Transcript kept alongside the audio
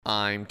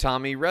I'm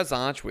Tommy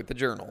Rezach with the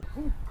Journal.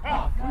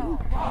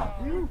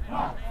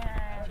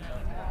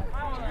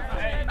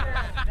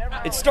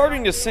 It's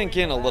starting to sink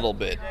in a little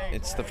bit.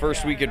 It's the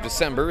first week of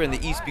December and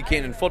the East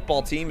Buchanan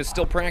football team is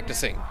still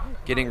practicing,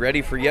 getting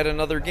ready for yet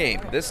another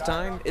game. This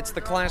time, it's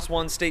the Class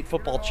 1 State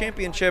Football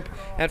Championship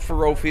at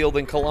Faurot Field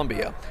in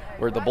Columbia,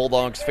 where the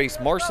Bulldogs face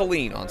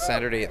Marceline on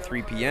Saturday at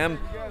 3 p.m.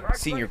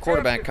 Senior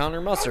quarterback Connor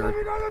Musser,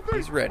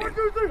 he's ready.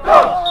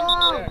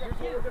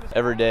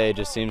 Every day it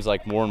just seems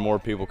like more and more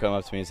people come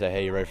up to me and say,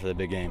 hey, you ready for the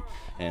big game?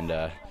 And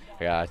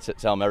I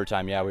tell them every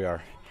time, yeah, we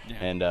are.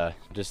 And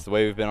just the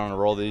way we've been on a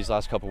roll these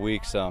last couple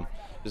weeks,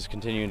 just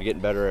continuing to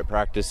get better at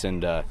practice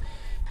and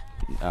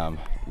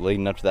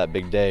leading up to that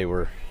big day,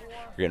 we're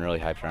getting really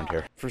hyped around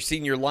here. For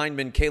senior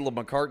linemen Caleb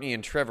McCartney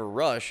and Trevor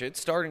Rush, it's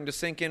starting to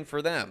sink in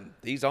for them.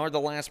 These are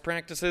the last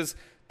practices,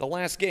 the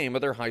last game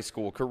of their high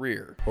school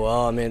career.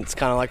 Well, I mean, it's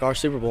kind of like our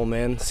Super Bowl,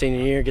 man.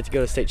 Senior year, get to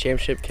go to state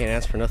championship, can't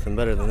ask for nothing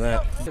better than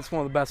that. It's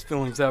one of the best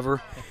feelings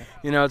ever.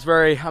 You know,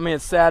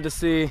 it's sad to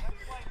see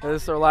that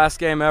this is our last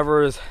game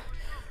ever. As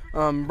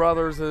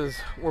brothers, as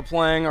we're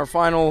playing our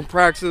final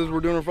practices, we're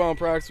doing our final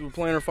practices, we're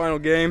playing our final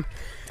game.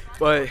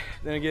 But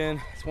then again,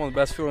 it's one of the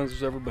best feelings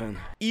there's ever been.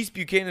 East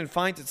Buchanan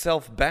finds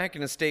itself back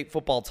in a state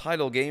football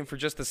title game for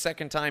just the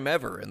second time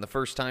ever and the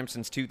first time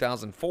since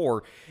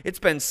 2004. It's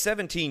been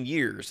 17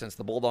 years since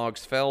the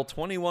Bulldogs fell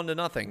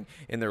 21-0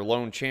 in their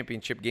lone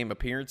championship game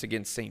appearance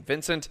against St.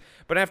 Vincent.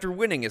 But after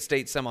winning a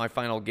state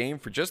semifinal game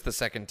for just the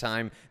second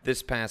time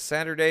this past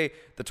Saturday,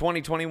 the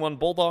 2021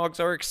 Bulldogs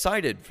are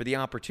excited for the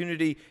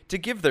opportunity to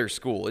give their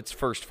school its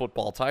first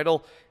football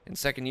title. And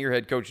second-year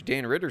head coach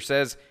Dan Ritter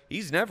says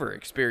he's never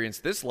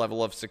experienced this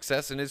level of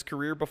success in his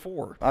career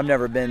before. I've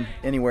never been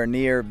anywhere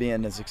near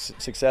being as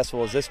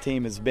successful as this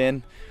team has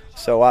been.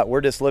 So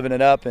we're just living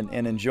it up and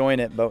enjoying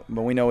it, but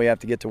we know we have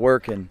to get to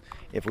work and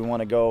if we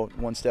want to go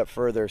one step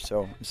further.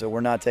 So we're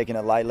not taking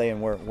it lightly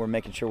and we're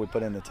making sure we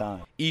put in the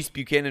time. East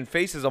Buchanan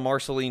faces a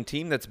Marceline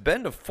team that's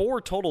been to 4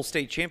 total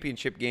state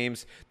championship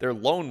games, their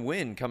lone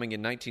win coming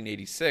in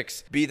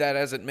 1986. Be that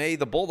as it may,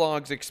 the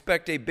Bulldogs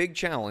expect a big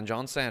challenge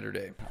on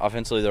Saturday.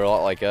 Offensively, they're a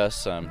lot like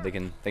us. They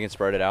can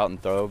spread it out and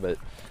throw, but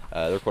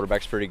their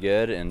quarterback's pretty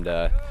good, and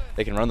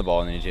they can run the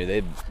ball in the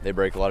NJ. They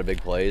break a lot of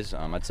big plays.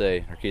 I'd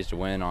say our keys to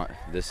win on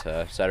this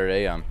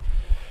Saturday, I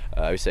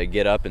would say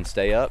get up and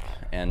stay up,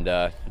 and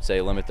I'd say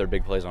limit their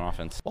big plays on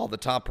offense. While the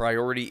top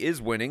priority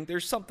is winning,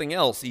 there's something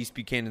else East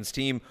Buchanan's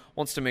team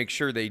wants to make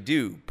sure they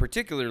do,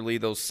 particularly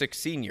those 6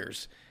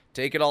 seniors.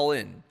 Take it all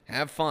in.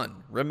 Have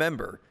fun.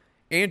 Remember,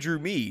 Andrew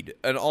Mead,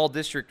 an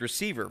all-district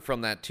receiver from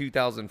that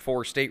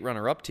 2004 state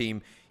runner-up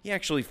team, he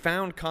actually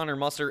found Connor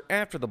Musser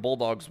after the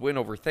Bulldogs' win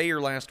over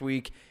Thayer last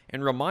week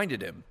and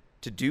reminded him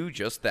to do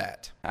just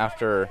that.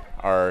 After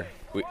our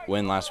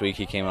win last week,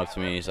 he came up to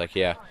me. He's like,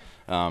 yeah,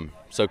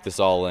 soak this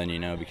all in,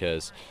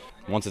 because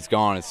once it's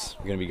gone, it's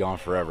going to be gone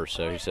forever.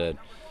 So he said,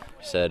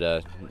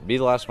 be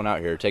the last one out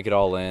here. Take it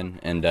all in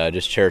and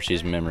just cherish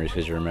these memories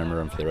because you remember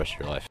them for the rest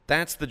of your life.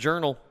 That's the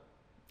Journal.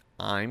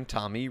 I'm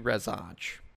Tommy Rezach.